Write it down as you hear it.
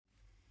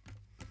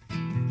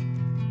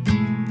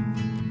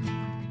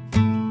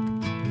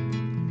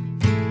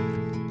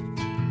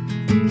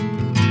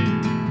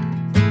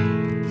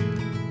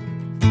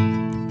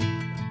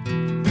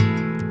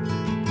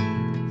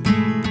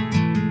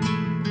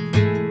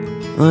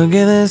Look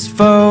at this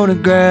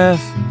photograph.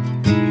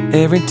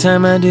 Every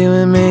time I do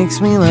it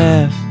makes me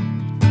laugh.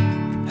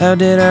 How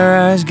did our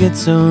eyes get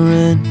so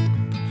red?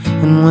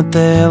 And what the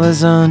hell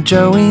is on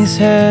Joey's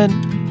head?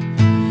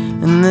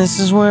 And this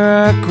is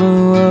where I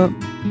grew up.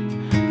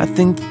 I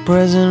think the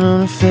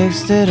president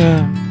fixed it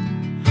up.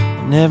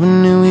 I never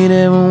knew we'd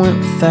ever went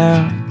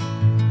without.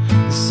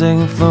 The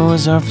second floor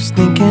was off for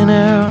sneaking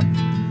out.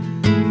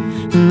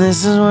 And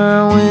this is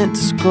where I went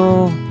to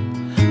school.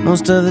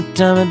 Most of the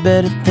time I had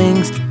better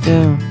things to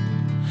do.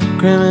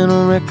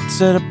 Criminal records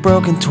that I've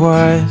broken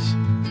twice.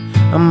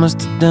 I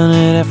must have done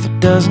it half a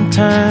dozen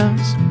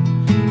times.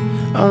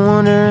 I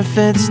wonder if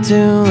it's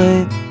too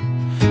late.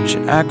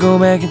 Should I go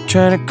back and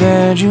try to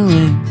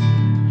graduate?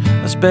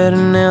 It's better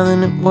now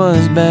than it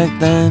was back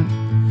then.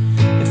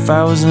 If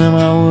I was them,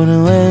 I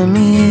wouldn't let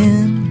me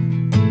in.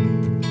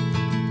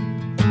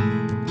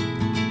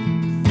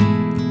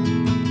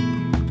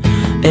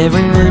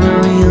 Every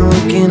memory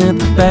looking at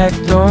the back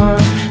door.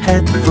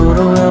 Had the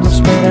photo album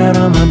spread out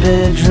on my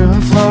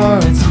bedroom floor.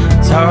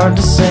 It's hard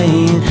to say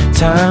it,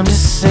 time to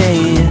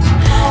say it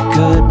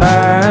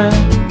goodbye.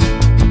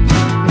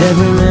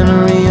 Every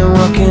memory of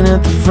walking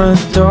out the front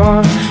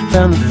door.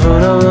 Found the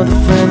photo of the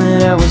friend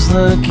that I was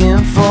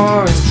looking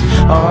for. It's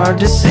hard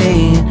to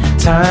say it,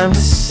 time to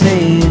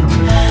say it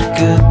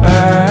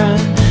goodbye,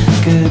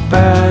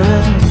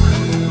 goodbye.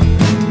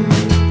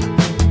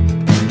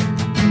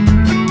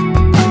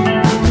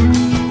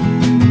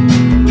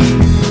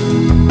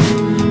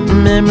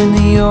 Remember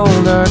the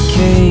old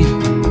arcade,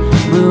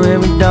 blew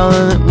every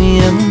dollar that we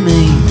ever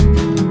made.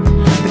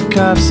 The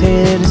cops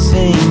hated us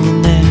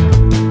hanging there.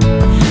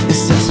 They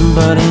said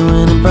somebody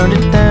went and burned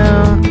it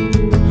down.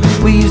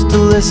 We used to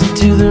listen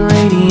to the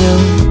radio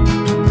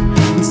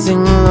and sing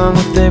along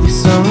with every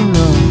song we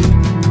know.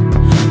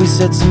 We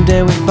said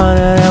someday we'd find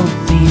out how it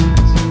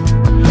feels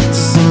to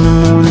sing the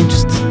morning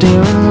just a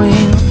steering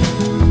wheel.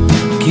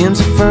 Kim's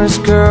the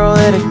first girl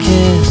that I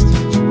kissed.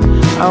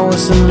 I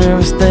was so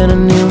nervous that I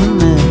nearly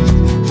missed.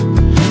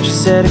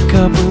 She's had a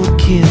couple of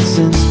kids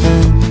since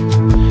then.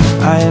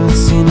 I haven't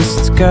seen her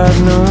since God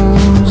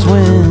knows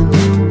when.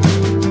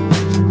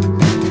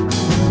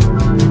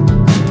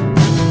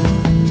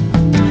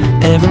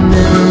 Every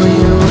memory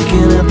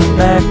looking at the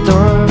back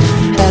door.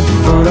 Had the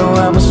photo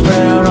album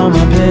spread out on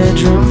my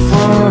bedroom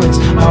floor. It's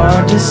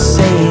hard to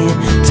say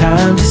it,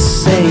 time to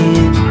say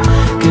it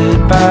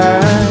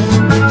goodbye.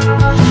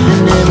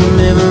 And every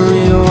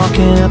memory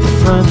walking out the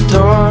front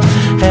door.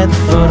 Had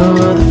the photo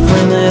of the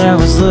friend that I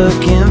was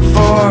looking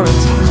for.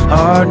 It's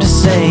hard to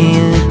say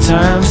it,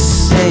 time to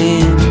say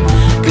it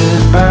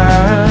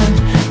goodbye,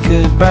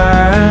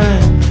 goodbye.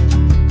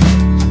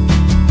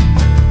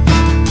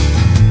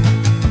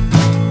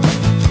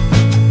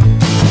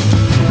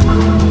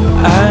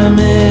 I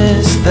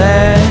miss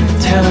that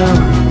town,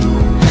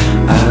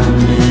 I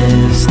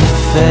miss the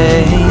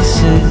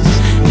faces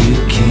you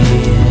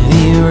can't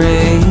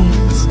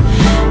erase,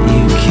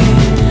 you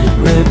can't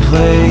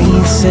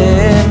replace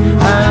it.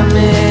 I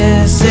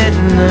miss it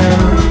now,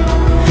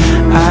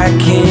 I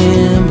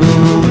can't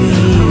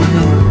believe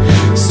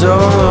it. So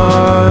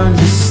hard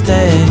to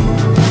stay,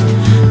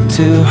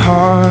 too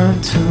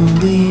hard to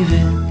leave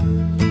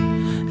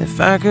it. If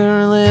I could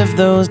relive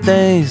those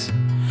days,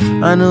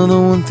 I know the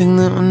one thing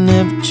that will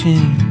never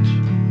change.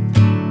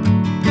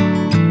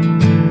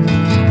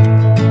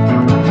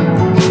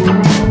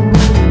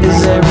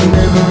 Is every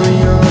memory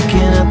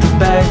looking at the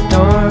back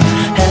door.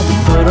 Had the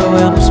photo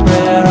album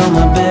spread out on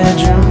my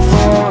bedroom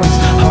floor. It's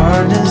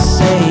hard to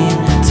say it,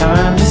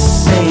 time to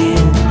say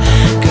it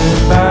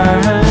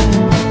goodbye.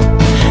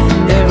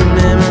 Every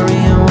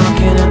memory of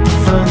walking out the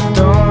front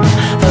door.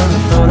 Found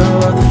the photo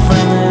of the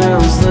friend that I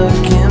was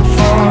looking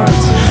for.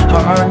 It's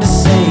hard to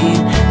say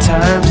it,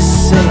 time to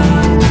say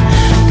it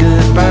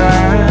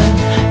goodbye,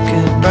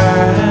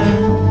 goodbye.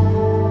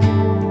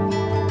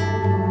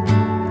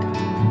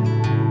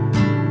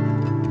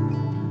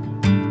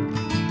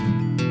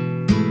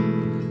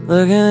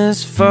 Look at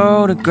this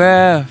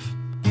photograph.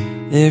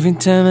 Every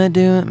time I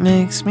do it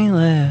makes me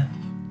laugh.